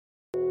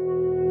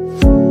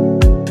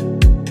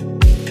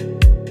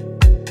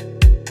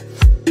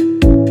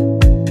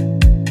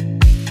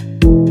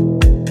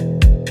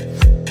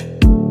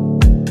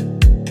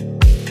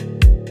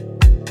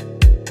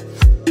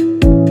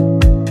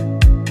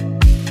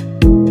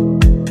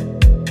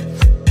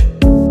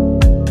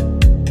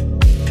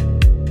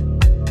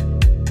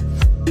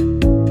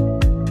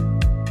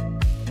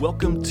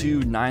Welcome to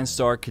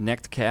NineStar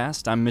Connect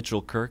Cast. I'm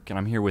Mitchell Kirk, and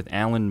I'm here with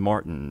Alan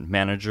Martin,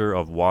 Manager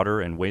of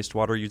Water and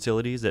Wastewater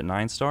Utilities at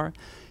NineStar.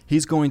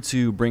 He's going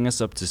to bring us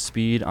up to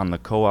speed on the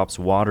co-op's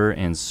water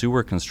and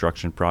sewer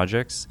construction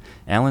projects.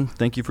 Alan,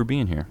 thank you for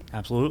being here.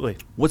 Absolutely.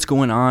 What's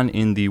going on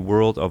in the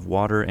world of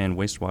water and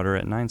wastewater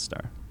at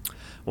NineStar?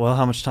 Well,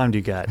 how much time do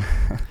you got?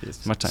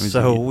 As much time as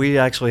So you need. we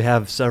actually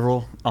have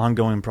several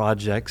ongoing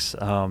projects.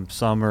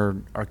 Some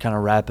are kind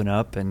of wrapping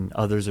up, and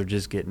others are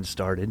just getting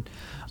started.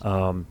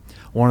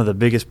 One of the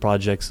biggest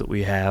projects that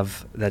we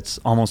have that's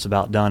almost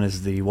about done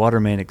is the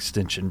water main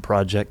extension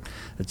project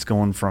that's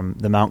going from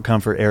the Mount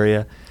Comfort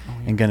area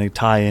and going to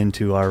tie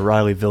into our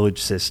Riley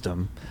Village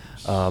system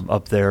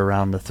up there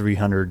around the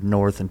 300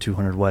 North and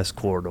 200 West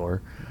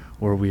corridor,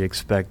 where we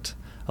expect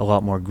a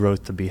lot more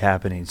growth to be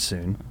happening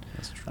soon.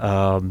 That's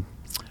true.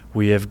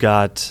 We have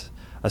got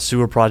a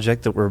sewer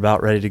project that we're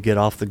about ready to get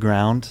off the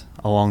ground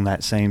along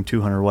that same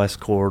 200 West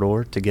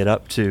corridor to get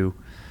up to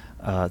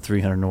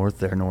 300 North,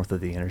 there north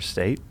of the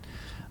interstate.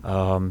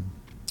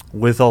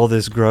 With all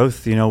this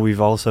growth,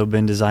 we've also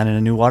been designing a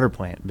new water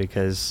plant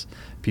because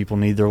people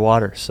need their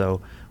water,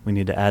 so we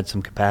need to add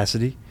some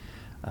capacity.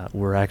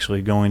 We're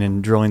actually going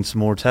and drilling some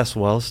more test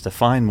wells to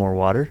find more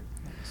water.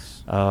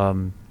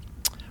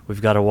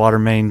 We've got a water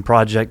main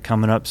project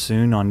coming up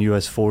soon on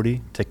US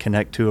 40 to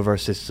connect two of our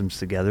systems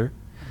together,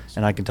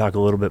 and I can talk a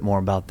little bit more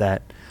about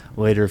that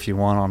later if you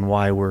want on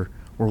why we're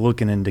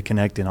looking into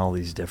connecting all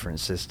these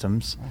different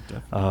systems.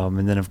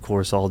 And then, of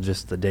course, all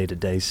just the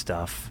day-to-day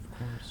stuff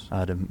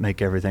to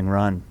make everything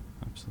run.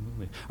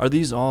 Absolutely. Are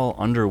these all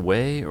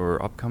underway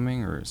or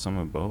upcoming or some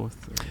of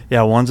both? Or?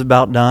 Yeah, one's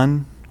about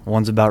done.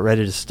 One's about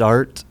ready to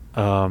start.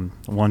 Two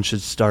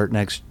should start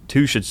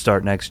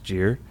next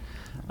year.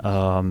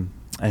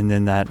 And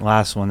then that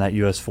last one, that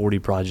US 40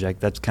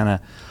 project, that's kind of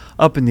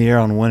up in the air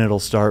on when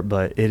it'll start,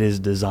 but it is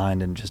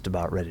designed and just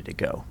about ready to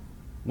go.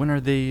 When are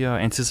they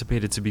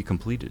anticipated to be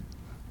completed?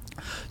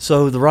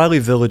 So the Riley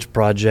Village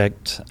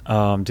project,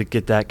 to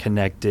get that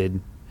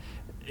connected,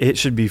 it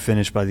should be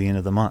finished by the end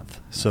of the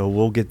month. So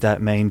we'll get that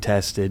main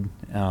tested,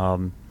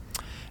 and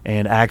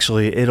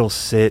actually it'll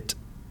sit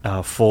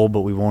full,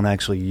 but we won't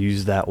actually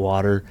use that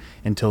water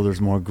until there's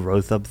more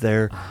growth up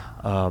there.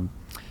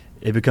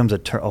 It becomes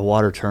a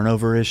water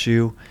turnover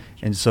issue,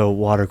 and so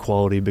water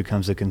quality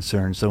becomes a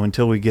concern. So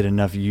until we get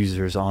enough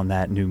users on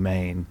that new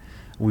main,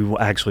 we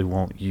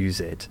won't use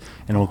it,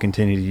 and we'll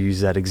continue to use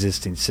that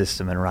existing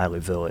system in Riley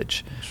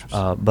Village.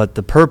 But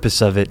the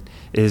purpose of it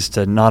is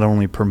to not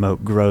only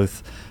promote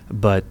growth,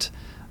 but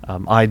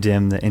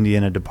IDEM, the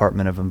Indiana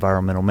Department of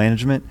Environmental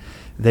Management,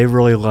 they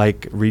really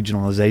like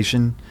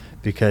regionalization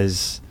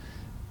because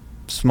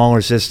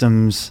smaller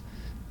systems,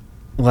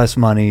 less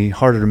money,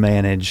 harder to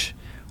manage.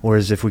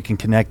 Whereas if we can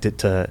connect it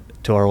to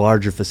our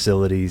larger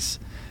facilities,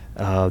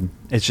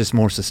 it's just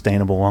more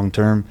sustainable long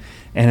term,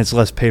 and it's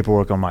less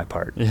paperwork on my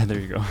part. Yeah, there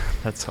you go.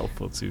 That's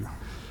helpful too,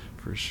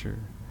 for sure.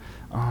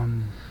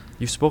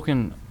 You've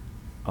spoken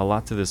a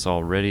lot to this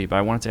already, but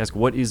I wanted to ask,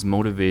 what is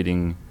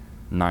motivating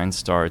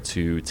NineStar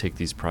to take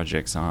these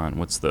projects on?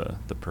 What's the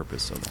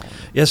purpose of all of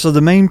it? Yeah, so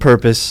the main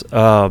purpose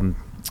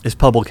is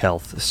public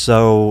health.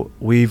 So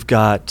we've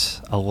got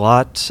a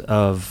lot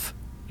of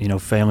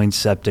failing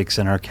septics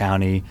in our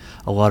county,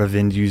 a lot of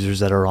end users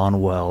that are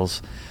on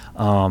wells.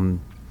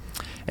 And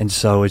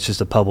so it's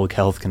just a public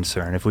health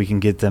concern. If we can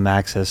get them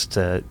access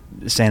to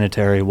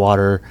sanitary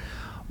water,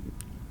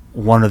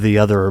 one or the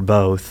other or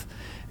both,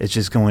 it's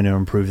just going to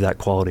improve that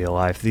quality of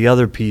life. The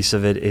other piece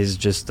of it is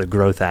just the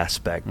growth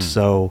aspect.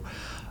 So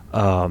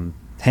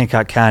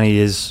Hancock County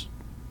is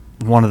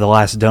one of the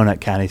last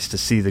donut counties to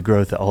see the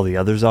growth that all the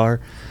others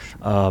are.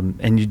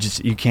 And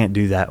you can't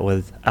do that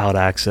without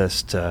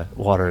access to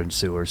water and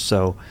sewers.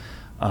 So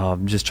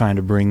just trying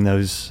to bring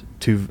those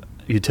two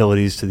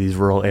utilities to these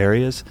rural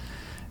areas.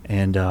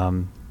 And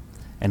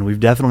we've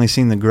definitely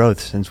seen the growth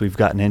since we've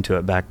gotten into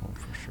it back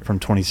from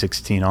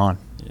 2016 on.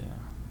 Yeah,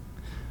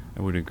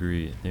 I would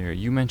agree there.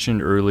 You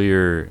mentioned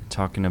earlier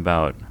talking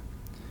about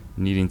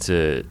needing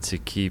to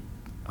keep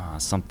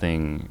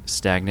something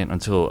stagnant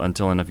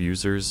until enough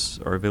users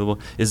are available.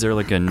 Is there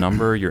like a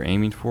number you're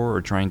aiming for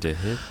or trying to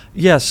hit?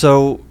 Yeah,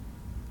 so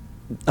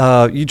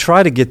you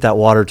try to get that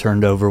water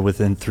turned over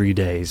within 3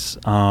 days.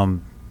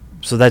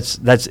 So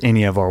that's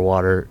any of our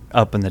water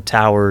up in the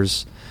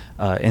towers,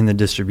 in the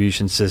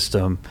distribution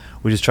system.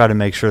 We just try to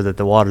make sure that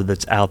the water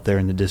that's out there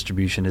in the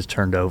distribution is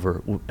turned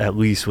over at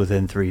least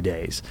within 3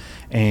 days.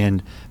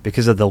 And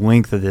because of the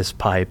length of this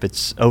pipe,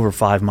 it's over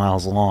 5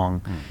 miles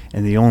long,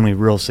 and the only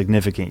real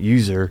significant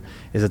user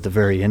is at the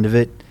very end of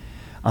it.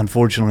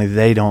 Unfortunately,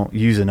 they don't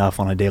use enough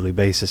on a daily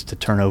basis to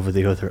turn over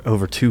the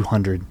over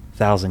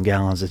 200,000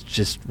 gallons that's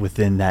just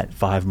within that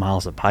 5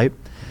 miles of pipe.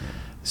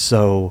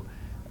 So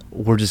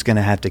we're just going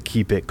to have to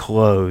keep it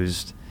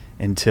closed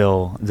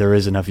until there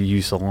is enough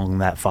use along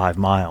that 5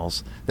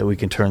 miles that we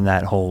can turn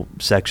that whole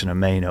section of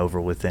main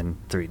over within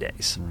 3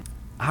 days.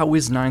 How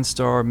is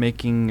NineStar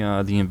making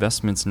the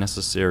investments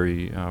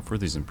necessary for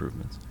these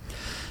improvements?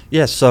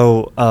 Yeah,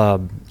 so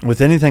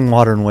with anything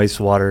water and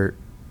wastewater,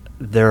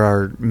 there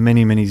are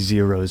many, many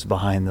zeros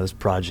behind those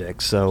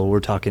projects. So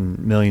we're talking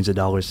millions of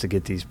dollars to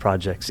get these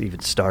projects even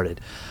started,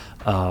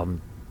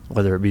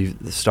 whether it be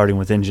starting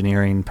with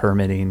engineering,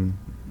 permitting,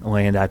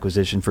 land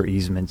acquisition for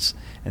easements,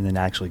 and then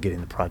actually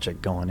getting the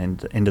project going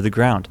into the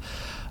ground.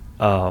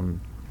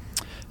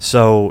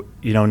 So,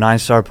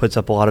 NineStar puts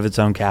up a lot of its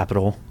own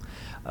capital.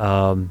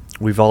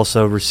 We've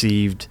also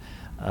received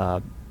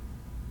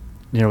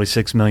nearly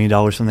 $6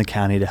 million from the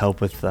county to help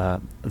with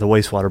the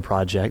wastewater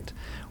project.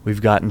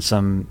 We've gotten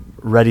some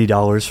ready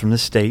dollars from the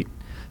state,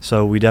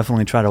 so we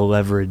definitely try to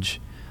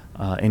leverage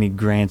any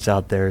grants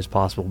out there as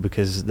possible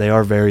because they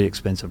are very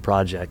expensive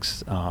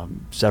projects,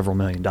 several $1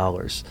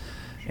 million.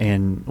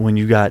 And when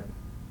you got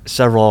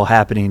several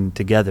happening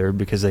together,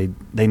 because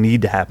they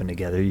need to happen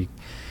together,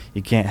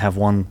 you can't have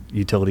one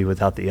utility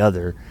without the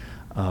other.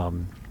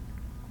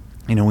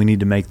 We need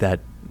to make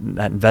that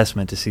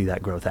investment to see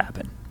that growth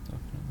happen.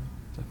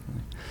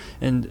 Definitely.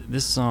 And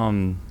this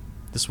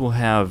will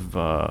have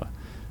a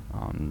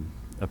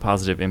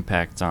positive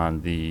impact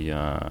on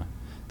the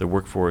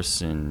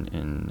workforce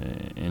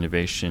in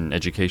Innovation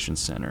Education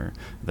Center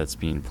that's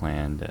being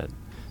planned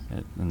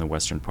in the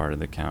western part of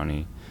the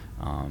county.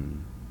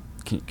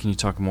 Can you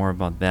talk more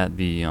about that?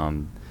 The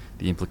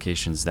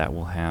implications that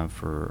will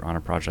have on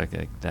a project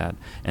like that,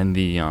 and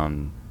the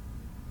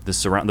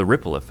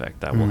ripple effect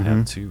that will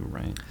have too,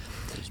 right?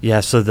 Yeah.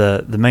 So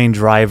the main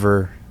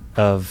driver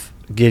of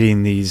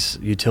getting these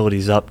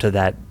utilities up to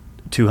that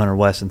 200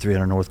 West and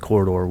 300 North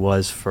corridor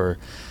was for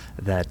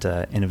that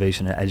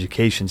Innovation and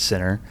Education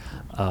Center.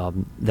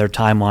 Their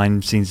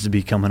timeline seems to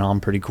be coming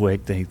on pretty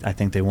quick. I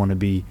think they want to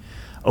be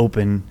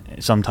open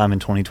sometime in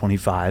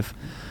 2025.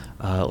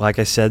 Like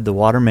I said, the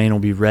water main will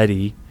be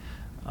ready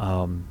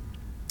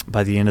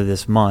by the end of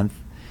this month,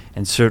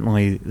 and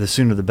certainly the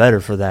sooner the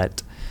better for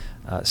that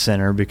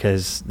center,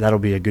 because that'll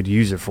be a good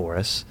user for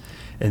us.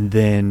 And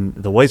then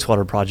the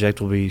wastewater project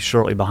will be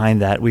shortly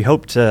behind that. We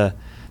hope to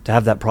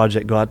have that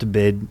project go out to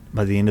bid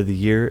by the end of the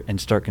year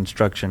and start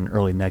construction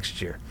early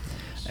next year.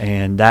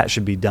 And that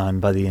should be done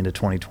by the end of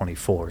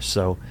 2024.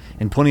 So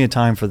in plenty of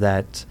time for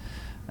that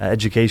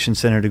education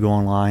center to go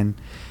online.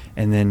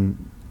 And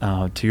then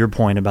to your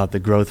point about the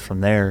growth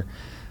from there,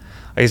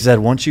 like I said,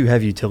 once you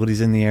have utilities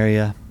in the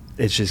area,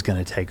 it's just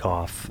going to take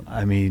off.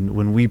 I mean,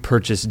 when we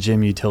purchased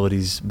Gem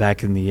Utilities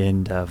back in the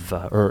end of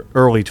or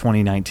early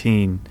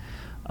 2019,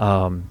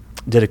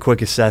 did a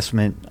quick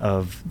assessment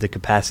of the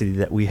capacity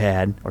that we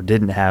had, or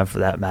didn't have for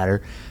that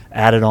matter,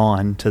 added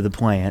on to the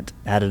plant,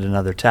 added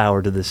another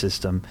tower to the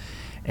system,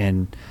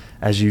 and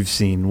as you've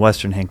seen,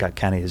 Western Hancock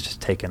County has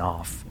just taken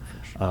off.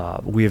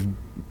 We have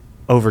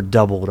over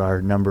doubled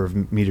our number of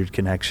metered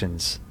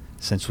connections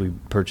since we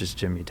purchased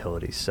Gem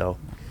Utilities. So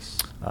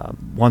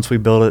once we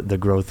build it, the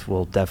growth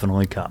will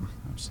definitely come.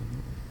 Absolutely.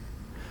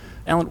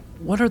 Alan,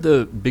 what are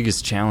the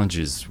biggest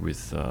challenges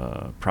with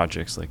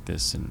projects like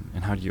this,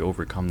 and how do you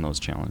overcome those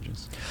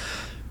challenges?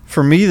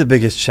 For me, the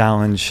biggest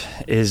challenge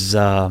is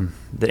the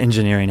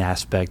engineering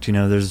aspect.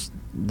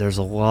 There's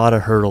a lot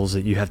of hurdles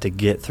that you have to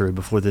get through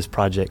before this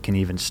project can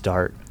even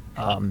start.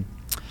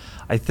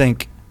 I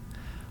think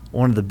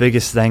one of the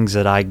biggest things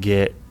that I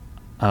get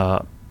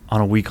on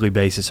a weekly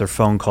basis are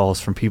phone calls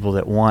from people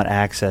that want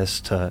access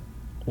to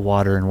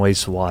water and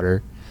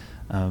wastewater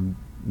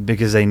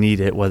because they need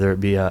it, whether it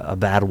be a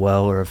bad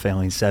well or a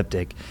failing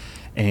septic,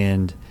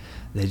 and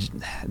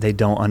they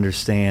don't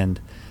understand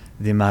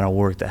the amount of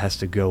work that has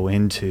to go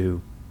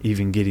into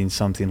even getting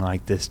something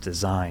like this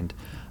designed.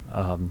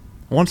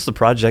 Once the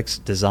project's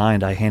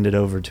designed, I hand it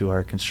over to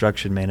our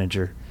construction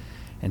manager,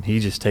 and he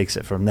just takes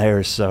it from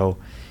there. So,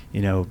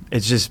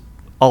 it's just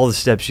all the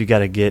steps you got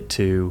to get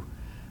to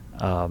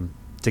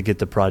get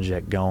the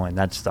project going.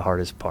 That's the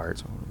hardest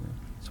part.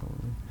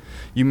 Totally.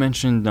 You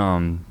mentioned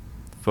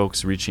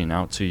folks reaching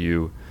out to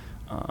you.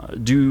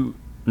 Do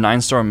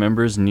NineStar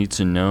members need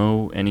to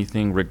know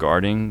anything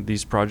regarding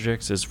these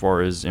projects as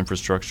far as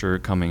infrastructure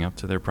coming up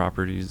to their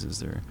properties? Is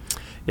there?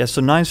 Yeah,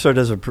 so NineStar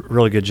does a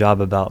really good job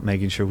about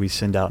making sure we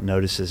send out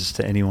notices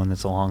to anyone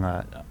that's along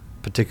a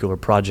particular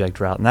project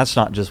route. And that's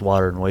not just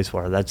water and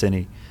wastewater. That's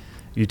any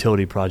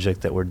utility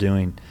project that we're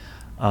doing.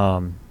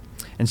 And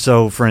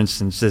so, for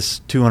instance, this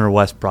 200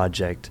 West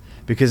project,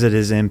 because it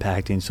is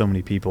impacting so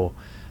many people,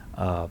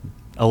 a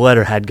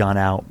letter had gone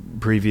out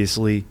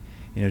previously,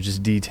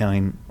 just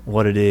detailing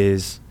what it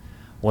is,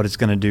 what it's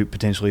going to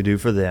potentially do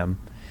for them.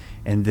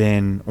 And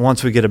then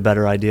once we get a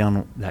better idea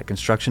on that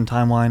construction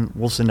timeline,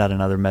 we'll send out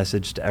another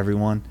message to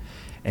everyone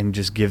and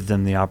just give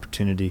them the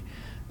opportunity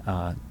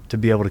to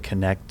be able to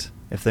connect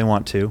if they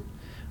want to.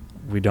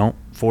 We don't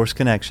force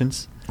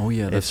connections. Oh,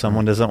 yeah. If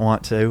someone doesn't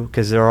want to,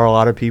 because there are a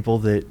lot of people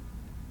that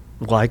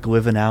like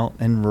living out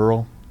in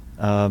rural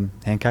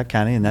Hancock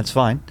County, and that's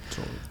fine.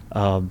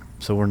 Totally.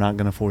 So we're not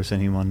going to force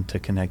anyone to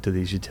connect to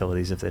these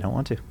utilities if they don't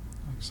want to.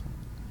 Excellent.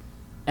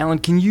 Alan,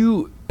 can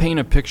you paint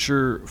a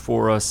picture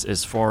for us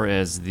as far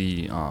as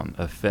the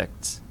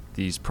effect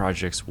these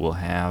projects will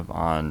have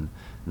on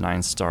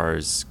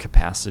NineStar's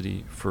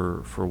capacity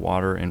for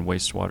water and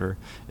wastewater?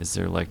 Is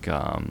there like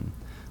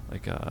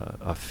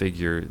a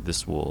figure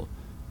this will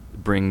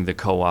bring the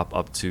co-op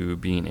up to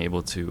being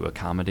able to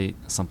accommodate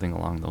something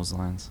along those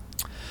lines?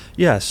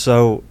 Yeah,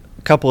 so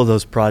a couple of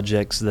those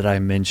projects that I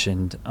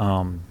mentioned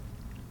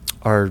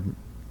are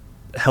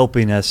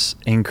helping us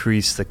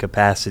increase the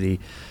capacity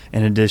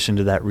in addition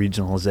to that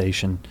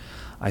regionalization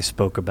I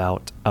spoke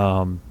about.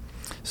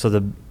 So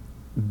the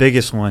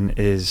biggest one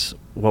is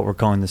what we're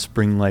calling the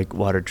Spring Lake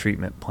Water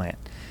Treatment Plant.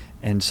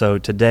 And so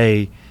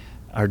today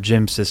our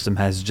gym system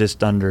has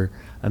just under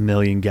 1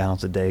 million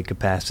gallons a day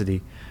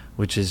capacity,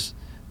 which is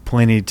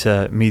plenty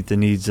to meet the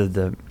needs of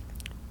the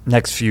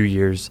next few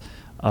years.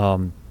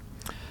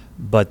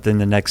 But then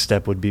the next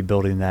step would be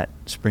building that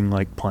Spring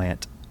Lake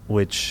plant,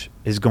 which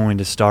is going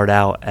to start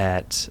out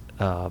at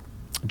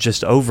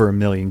just over 1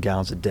 million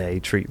gallons a day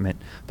treatment,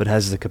 but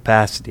has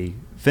the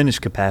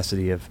finished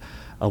capacity of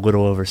a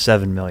little over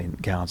 7 million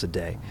gallons a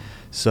day.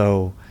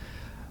 So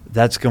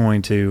that's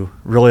going to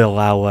really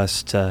allow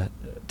us to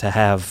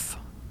have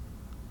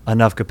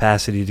enough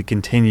capacity to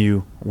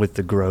continue with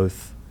the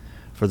growth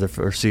for the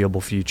foreseeable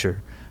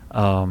future.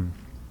 And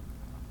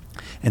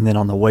then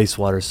on the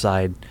wastewater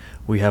side,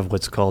 we have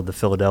what's called the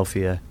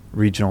Philadelphia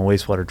Regional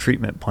Wastewater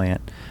Treatment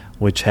Plant,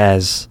 which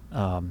has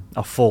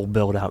a full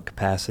build-out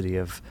capacity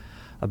of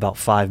about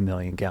 5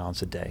 million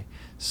gallons a day.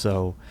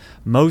 So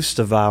most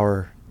of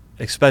our,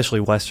 especially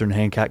Western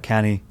Hancock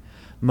County,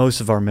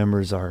 most of our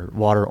members are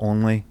water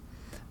only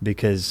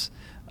because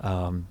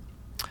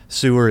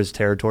sewer is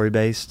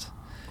territory-based,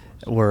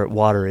 where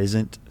water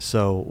isn't.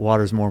 So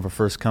water is more of a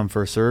first-come,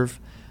 first-serve,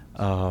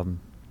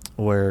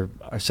 where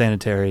our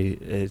sanitary,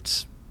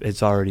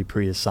 it's already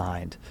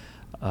pre-assigned.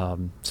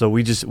 So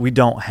we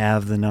don't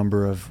have the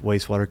number of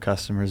wastewater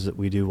customers that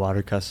we do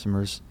water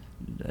customers,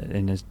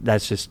 and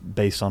that's just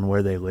based on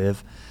where they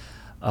live.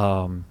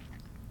 But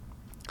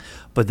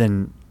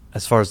then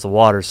as far as the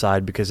water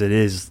side, because it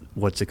is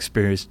what's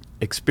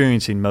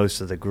experiencing most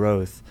of the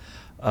growth,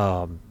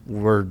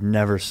 we're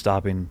never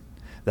stopping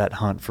that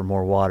hunt for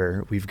more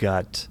water. We've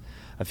got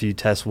a few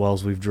test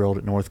wells we've drilled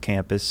at North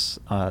Campus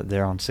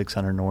there on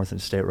 600 North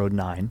and State Road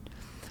 9,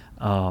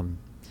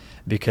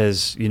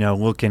 because,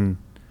 looking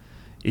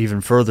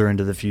even further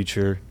into the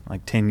future,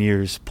 like 10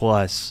 years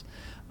plus,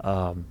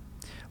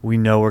 we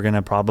know we're going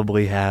to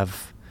probably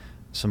have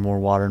some more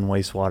water and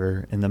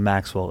wastewater in the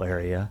Maxwell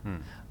area.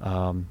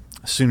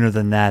 Sooner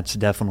than that's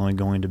definitely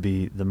going to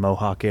be the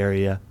Mohawk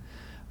area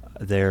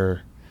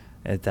there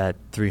at that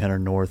 300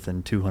 North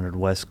and 200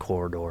 West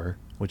corridor,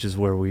 which is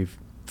where we've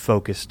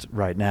focused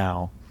right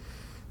now.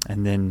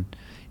 And then,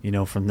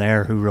 from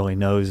there, who really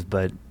knows?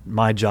 But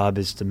my job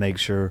is to make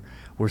sure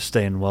we're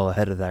staying well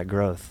ahead of that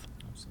growth.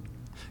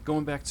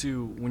 Going back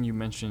to when you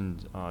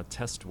mentioned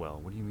test well,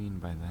 what do you mean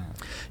by that?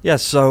 Yeah,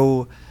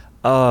 so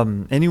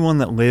anyone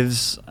that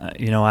lives,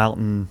 out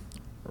in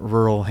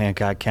rural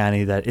Hancock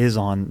County that is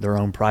on their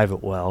own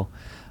private well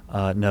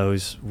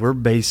knows we're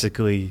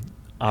basically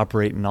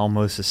operating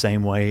almost the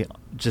same way,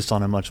 just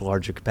on a much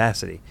larger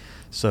capacity.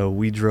 So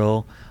we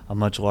drill a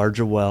much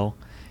larger well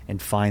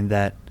and find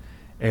that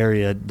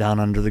area down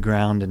under the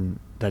ground, and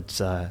that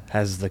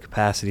has the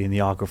capacity in the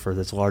aquifer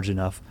that's large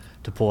enough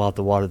to pull out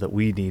the water that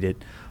we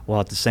needed, while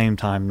at the same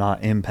time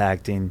not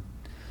impacting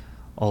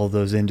all of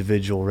those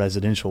individual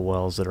residential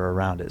wells that are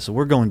around it. So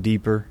we're going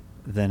deeper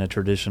than a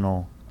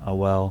traditional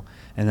well,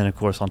 and then of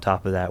course on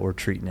top of that we're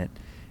treating it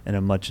in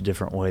a much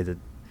different way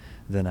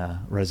than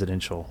a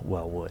residential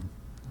well would.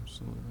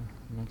 Absolutely.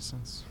 Makes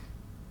sense.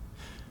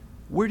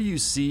 Where do you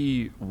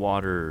see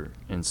water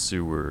and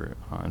sewer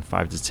in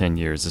 5 to 10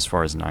 years as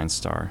far as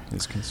NineStar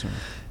is concerned?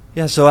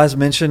 Yeah, so as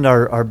mentioned,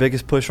 our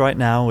biggest push right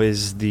now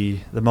is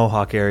the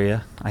Mohawk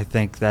area. I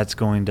think that's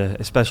going to,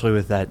 especially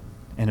with that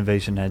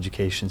Innovation and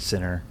Education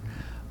Center,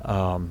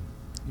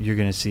 you're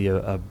going to see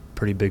a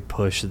pretty big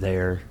push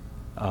there.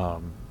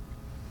 And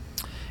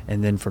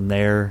then from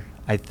there,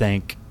 I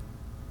think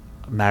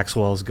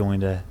Maxwell is going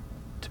to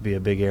be a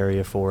big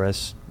area for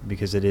us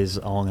because it is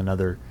along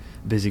another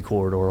busy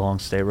corridor along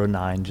State Road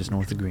 9, just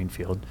north of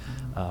Greenfield.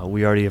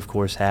 We already, of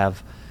course,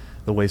 have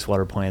the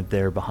wastewater plant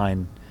there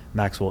behind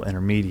Maxwell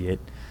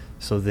Intermediate.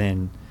 So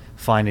then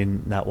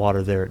finding that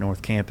water there at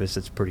North Campus,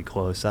 it's pretty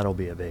close. That'll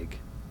be a big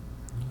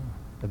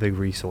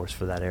resource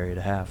for that area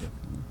to have.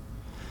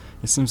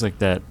 It seems like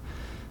that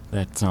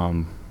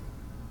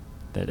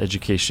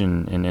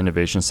Education and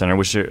Innovation Center,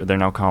 which they're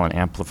now calling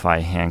Amplify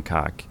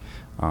Hancock,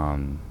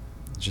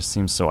 just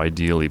seems so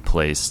ideally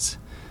placed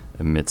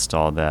amidst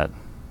all that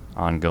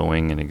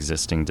ongoing and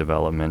existing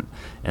development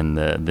and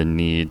the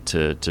need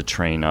to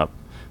train up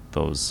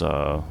those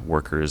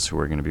workers who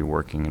are going to be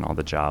working in all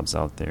the jobs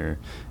out there,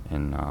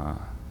 and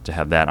to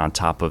have that on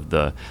top of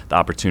the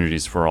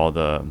opportunities for all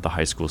the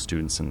high school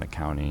students in the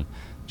county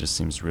just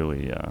seems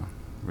really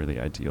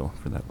ideal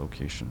for that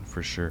location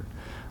for sure.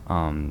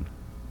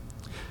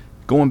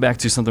 Going back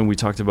to something we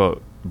talked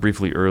about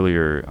briefly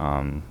earlier,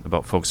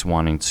 about folks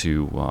wanting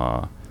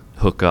to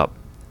hook up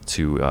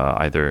to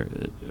either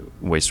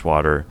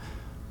wastewater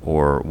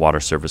or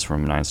water service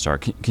from NineStar.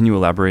 Can you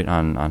elaborate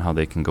on how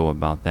they can go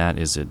about that?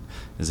 Is it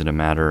a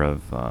matter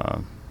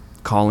of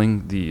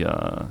calling the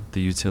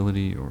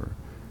utility or?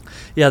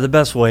 Yeah, the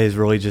best way is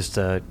really just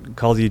to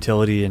call the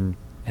utility and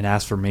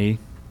ask for me.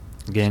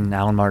 Again,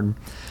 Alan Martin.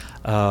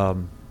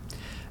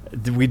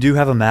 We do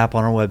have a map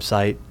on our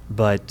website,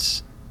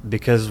 but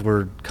because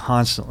we're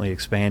constantly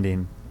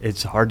expanding,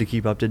 it's hard to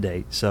keep up to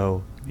date.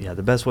 So, yeah,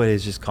 the best way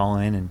is just call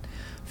in and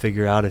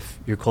figure out if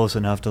you're close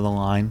enough to the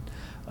line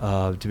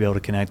to be able to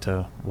connect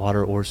to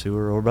water or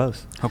sewer or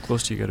both. How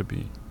close do you got to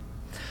be?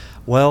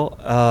 Well,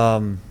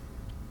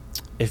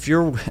 if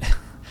you're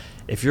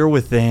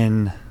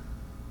within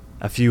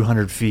a few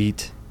hundred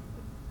feet,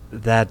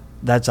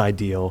 that's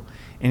ideal.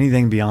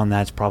 Anything beyond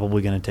that's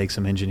probably going to take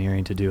some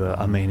engineering to do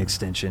a main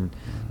extension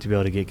to be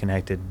able to get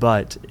connected.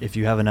 But if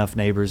you have enough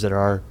neighbors that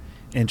are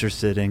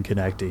interested in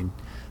connecting,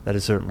 that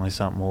is certainly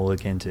something we'll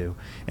look into.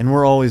 And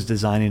we're always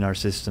designing our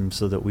system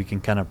so that we can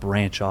kind of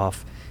branch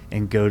off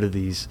and go to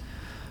these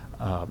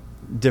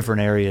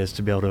different areas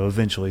to be able to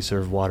eventually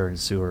serve water and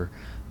sewer.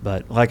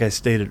 But like I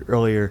stated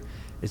earlier,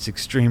 it's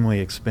extremely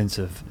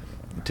expensive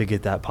to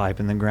get that pipe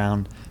in the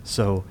ground.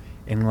 So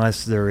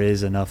unless there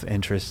is enough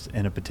interest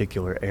in a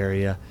particular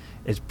area,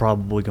 it's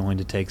probably going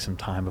to take some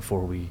time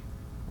before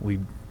we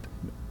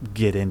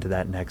get into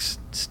that next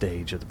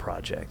stage of the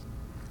project.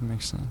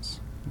 Makes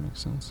sense.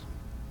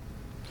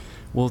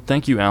 Well,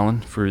 thank you, Alan,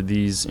 for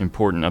these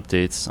important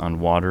updates on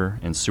water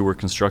and sewer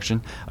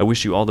construction. I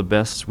wish you all the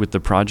best with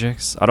the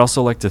projects. I'd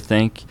also like to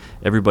thank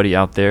everybody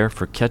out there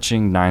for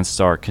catching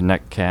NineStar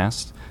Connect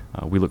Cast.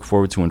 We look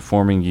forward to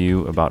informing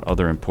you about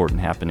other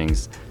important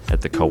happenings at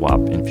the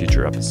co-op in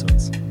future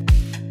episodes.